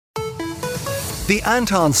The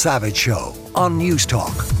Anton Savage Show on News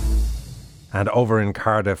Talk. And over in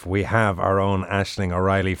Cardiff, we have our own Aisling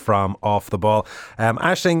O'Reilly from Off the Ball.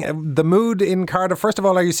 Aisling, the mood in Cardiff, first of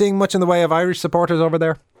all, are you seeing much in the way of Irish supporters over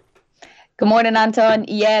there? Good morning, Anton.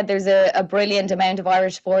 Yeah, there's a brilliant amount of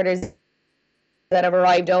Irish supporters that have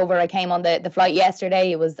arrived over. I came on the flight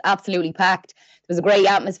yesterday. It was absolutely packed. It was a great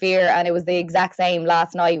atmosphere, and it was the exact same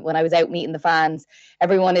last night when I was out meeting the fans.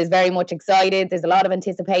 Everyone is very much excited. There's a lot of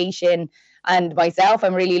anticipation. And myself,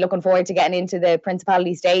 I'm really looking forward to getting into the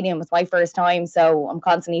Principality Stadium. It's my first time, so I'm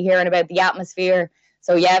constantly hearing about the atmosphere.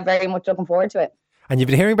 So yeah, very much looking forward to it. And you've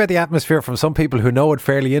been hearing about the atmosphere from some people who know it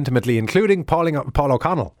fairly intimately, including Paul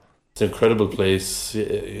O'Connell. It's an incredible place.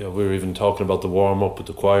 We were even talking about the warm-up with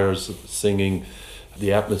the choirs singing.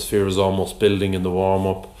 The atmosphere is almost building in the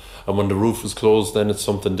warm-up. And when the roof is closed, then it's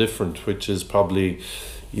something different, which is probably,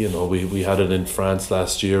 we had it in France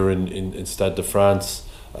last year in Stade de France.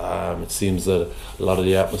 It seems that a lot of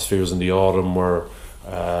the atmospheres in the autumn were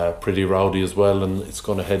pretty rowdy as well, and it's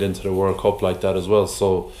going to head into the World Cup like that as well.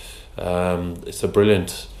 So it's a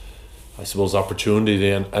brilliant, I suppose, opportunity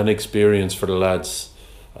and experience for the lads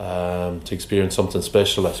to experience something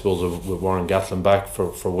special. I suppose with Warren Gatland back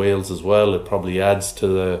for Wales as well, it probably adds to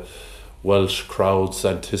the Welsh crowd's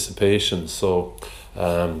anticipation. So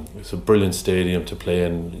it's a brilliant stadium to play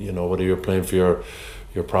in. Whether you're playing for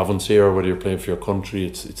your province here or whether you're playing for your country,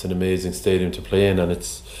 it's an amazing stadium to play in, and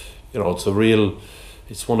it's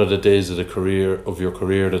one of the days of your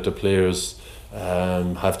career that the players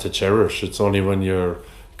have to cherish. It's only when you're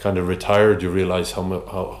kind of retired you realise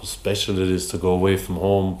how special it is to go away from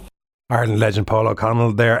home. Ireland legend Paul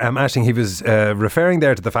O'Connell there. Aisling, he was referring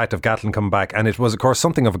there to the fact of Gatland coming back, and it was of course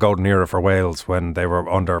something of a golden era for Wales when they were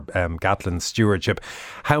under Gatland's stewardship.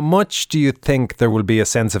 How much do you think there will be a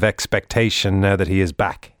sense of expectation now that he is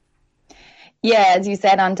back? Yeah, as you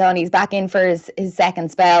said, Anton, he's back in for his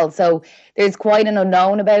second spell. So there's quite an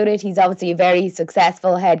unknown about it. He's obviously a very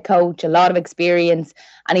successful head coach, a lot of experience,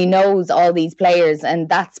 and he knows all these players. And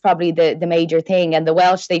that's probably the major thing. And the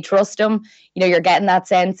Welsh, they trust him. You're getting that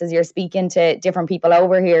sense as you're speaking to different people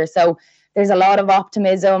over here. So there's a lot of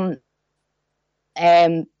optimism.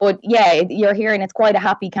 But yeah, you're hearing it's quite a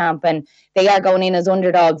happy camp, and they are going in as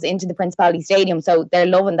underdogs into the Principality Stadium. So they're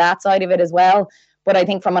loving that side of it as well. But I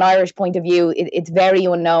think from an Irish point of view, it's very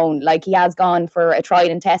unknown. Like, he has gone for a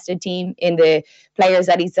tried and tested team in the players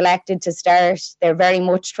that he selected to start. They're very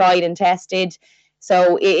much tried and tested.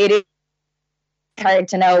 So it is hard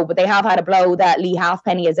to know. But they have had a blow that Lee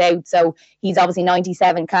Halfpenny is out. So he's obviously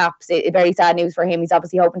 97 caps. Very sad news for him. He's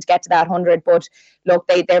obviously hoping to get to that 100. But look,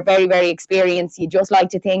 they're very, very experienced. You'd just like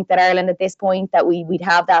to think that Ireland at this point, that we'd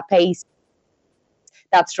have that pace,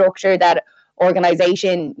 that structure, that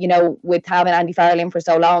organisation, with having Andy Farrell in for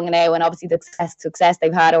so long now, and obviously the success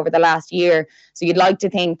they've had over the last year. So you'd like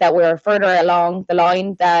to think that we're further along the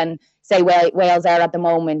line than, say, Wales are at the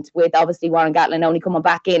moment, with obviously Warren Gatland only coming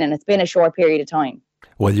back in, and it's been a short period of time.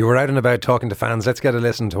 Well, you were out and about talking to fans. Let's get a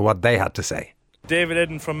listen to what they had to say. David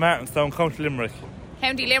Eden from Martinstown, County Limerick.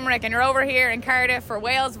 County Limerick, and you're over here in Cardiff for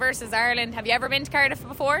Wales versus Ireland. Have you ever been to Cardiff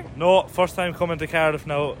before? No, first time coming to Cardiff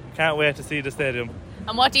now. Can't wait to see the stadium.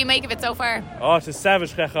 And what do you make of it so far? Oh, it's a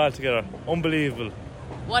savage crack altogether. Unbelievable.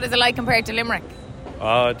 What is it like compared to Limerick?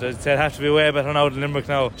 Oh, I'd say it has to be way better now than Limerick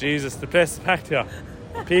now. Jesus, the place is packed here.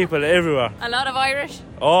 People everywhere. A lot of Irish?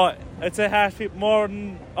 Oh, I'd say half more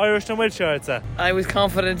than Irish than Welsh, I'd say. I was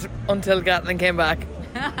confident until Gatland came back.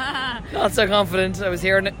 Not so confident. I was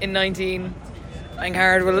here in 19. Playing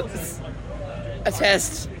hard will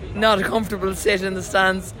attest. Not a comfortable sit in the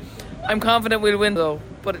stands. I'm confident we'll win though,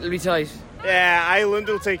 but it'll be tight. Yeah, Ireland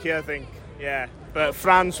will take it, I think. Yeah, but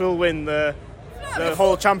France will win the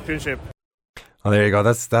whole championship. Well, there you go.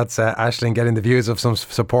 That's Aisling getting the views of some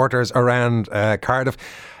supporters around Cardiff.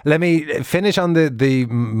 Let me finish on the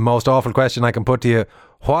most awful question I can put to you.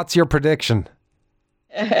 What's your prediction?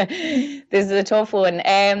 This is a tough one.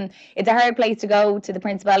 It's a hard place to go, to the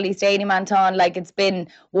Principality Stadium, Anton. Like, it's been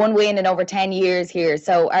one win in over 10 years here.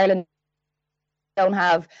 So Ireland don't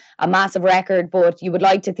have a massive record, but you would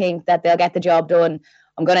like to think that they'll get the job done.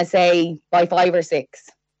 I'm going to say by 5 or 6.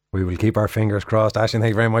 We will keep our fingers crossed. Aisling, thank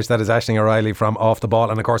you very much. That is Aisling O'Reilly from Off the Ball.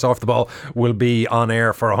 And of course, Off the Ball will be on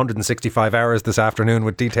air for 165 hours this afternoon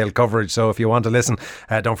with detailed coverage. So if you want to listen,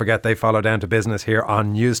 don't forget they follow down to business here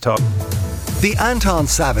on News Talk. The Anton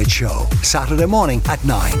Savage Show, Saturday morning at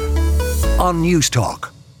 9 on News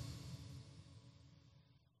Talk.